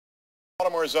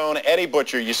Baltimore zone, Eddie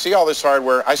Butcher. You see all this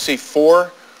hardware. I see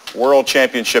 4 world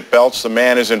championship belts. The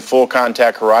man is in full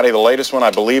contact karate. The latest one,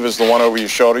 I believe, is the one over your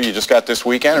shoulder you just got this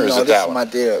weekend, or is it that one? No,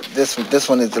 this is my deal. This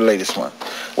one is the latest one.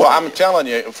 Well, I'm telling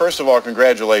you, first of all,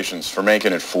 congratulations for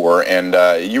making it 4, and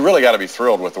you really got to be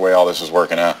thrilled with the way all this is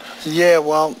working out. Yeah,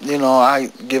 well,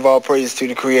 I give all praise to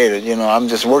the Creator. I'm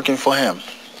just working for Him.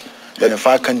 And if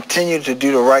I continue to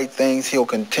do the right things, He'll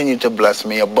continue to bless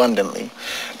me abundantly.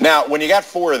 Now, when you got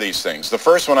 4 of these things, the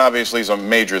first one obviously is a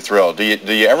major thrill. Do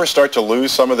you ever start to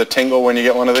lose some of the tingle when you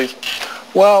get one of these?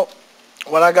 Well,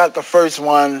 when I got the first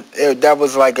one, that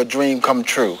was like a dream come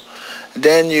true.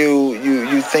 Then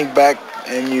you think back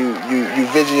and you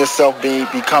vision yourself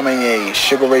becoming a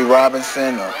Sugar Ray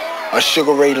Robinson or a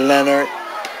Sugar Ray Leonard,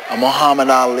 a Muhammad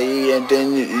Ali, and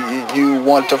then you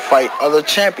want to fight other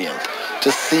champions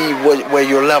to see where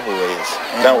your level is.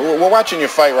 Now, we're watching you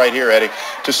fight right here, Eddie.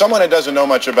 To someone that doesn't know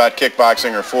much about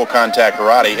kickboxing or full contact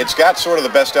karate, it's got sort of the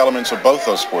best elements of both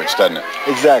those sports, doesn't it?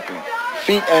 Exactly.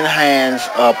 Feet and hands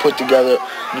put together,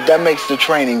 that makes the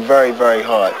training very, very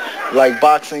hard. Like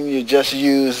boxing, you just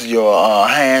use your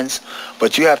hands,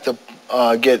 but you have to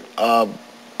get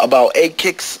about 8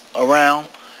 kicks around.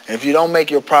 And if you don't make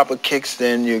your proper kicks,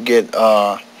 then you get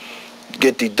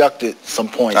deducted some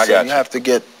points. So you have to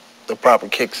get the proper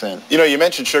kicks in. You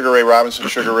mentioned Sugar Ray Robinson,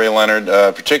 Sugar Ray Leonard,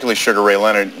 particularly Sugar Ray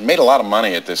Leonard, made a lot of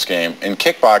money at this game. In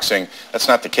kickboxing, that's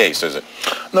not the case, is it?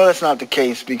 No, that's not the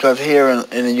case, because here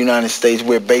in the United States,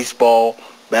 we're baseball,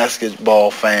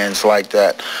 basketball fans like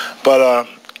that. But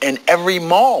in every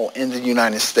mall in the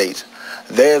United States,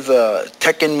 there's a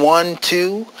Tekken 1,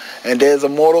 2, and there's a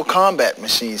Mortal Kombat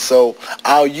machine. So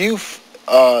our youth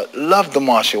love the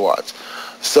martial arts.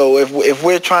 So if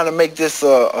we're trying to make this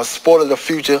a sport of the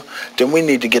future, then we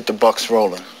need to get the bucks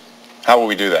rolling. How will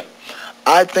we do that?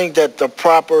 I think that the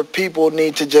proper people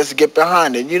need to just get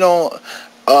behind it.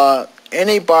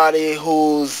 Anybody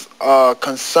who's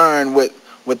concerned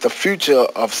with the future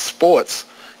of sports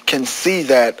can see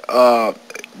that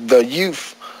the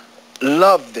youth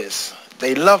love this.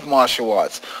 They love martial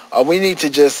arts. We need to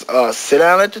just sit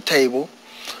down at the table.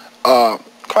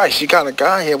 Christ, you got a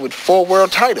guy here with 4 world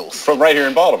titles. From right here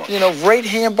in Baltimore. Right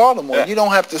here in Baltimore. Yeah. You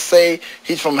don't have to say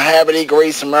he's from Haverty,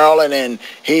 Grace, Maryland, and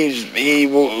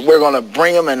we're going to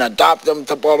bring him and adopt him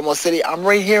to Baltimore City. I'm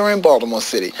right here in Baltimore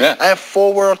City. Yeah. I have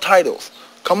 4 world titles.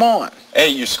 Come on. Hey,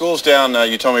 your school's down,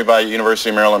 you told me about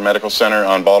University of Maryland Medical Center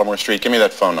on Baltimore Street. Give me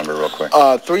that phone number real quick.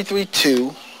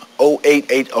 332-0880.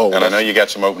 And I know you got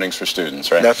some openings for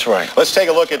students, right? That's right. Let's take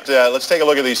a look at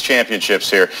these championships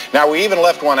here. Now, we even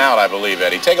left one out, I believe,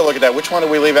 Eddie. Take a look at that. Which one did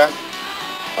we leave out?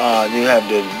 You have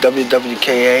the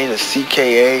WWKA, the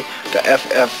CKA, the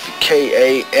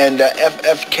FFKA, and the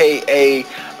FFKA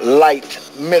light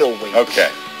middleweight. Okay.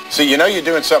 So you're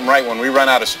doing something right when we run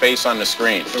out of space on the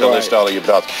screen to list all of your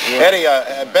belts. Right.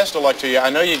 Eddie, best of luck to you. I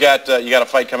know you got a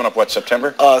fight coming up. What,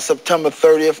 September? September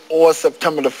 30th or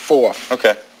September the 4th.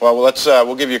 Okay. Well,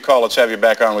 we'll give you a call. Let's have you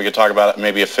back on. We can talk about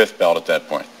maybe a 5th belt at that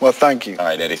point. Well, thank you. All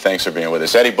right, Eddie. Thanks for being with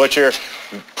us. Eddie Butcher,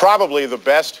 probably the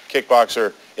best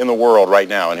kickboxer in the world right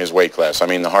now in his weight class. I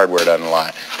mean, the hardware doesn't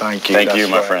lie. Thank you. Thank you,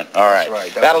 my friend. All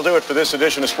right. That'll do it for this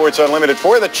edition of Sports Unlimited.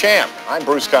 For the champ, I'm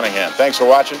Bruce Cunningham. Thanks for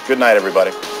watching. Good night,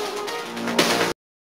 everybody.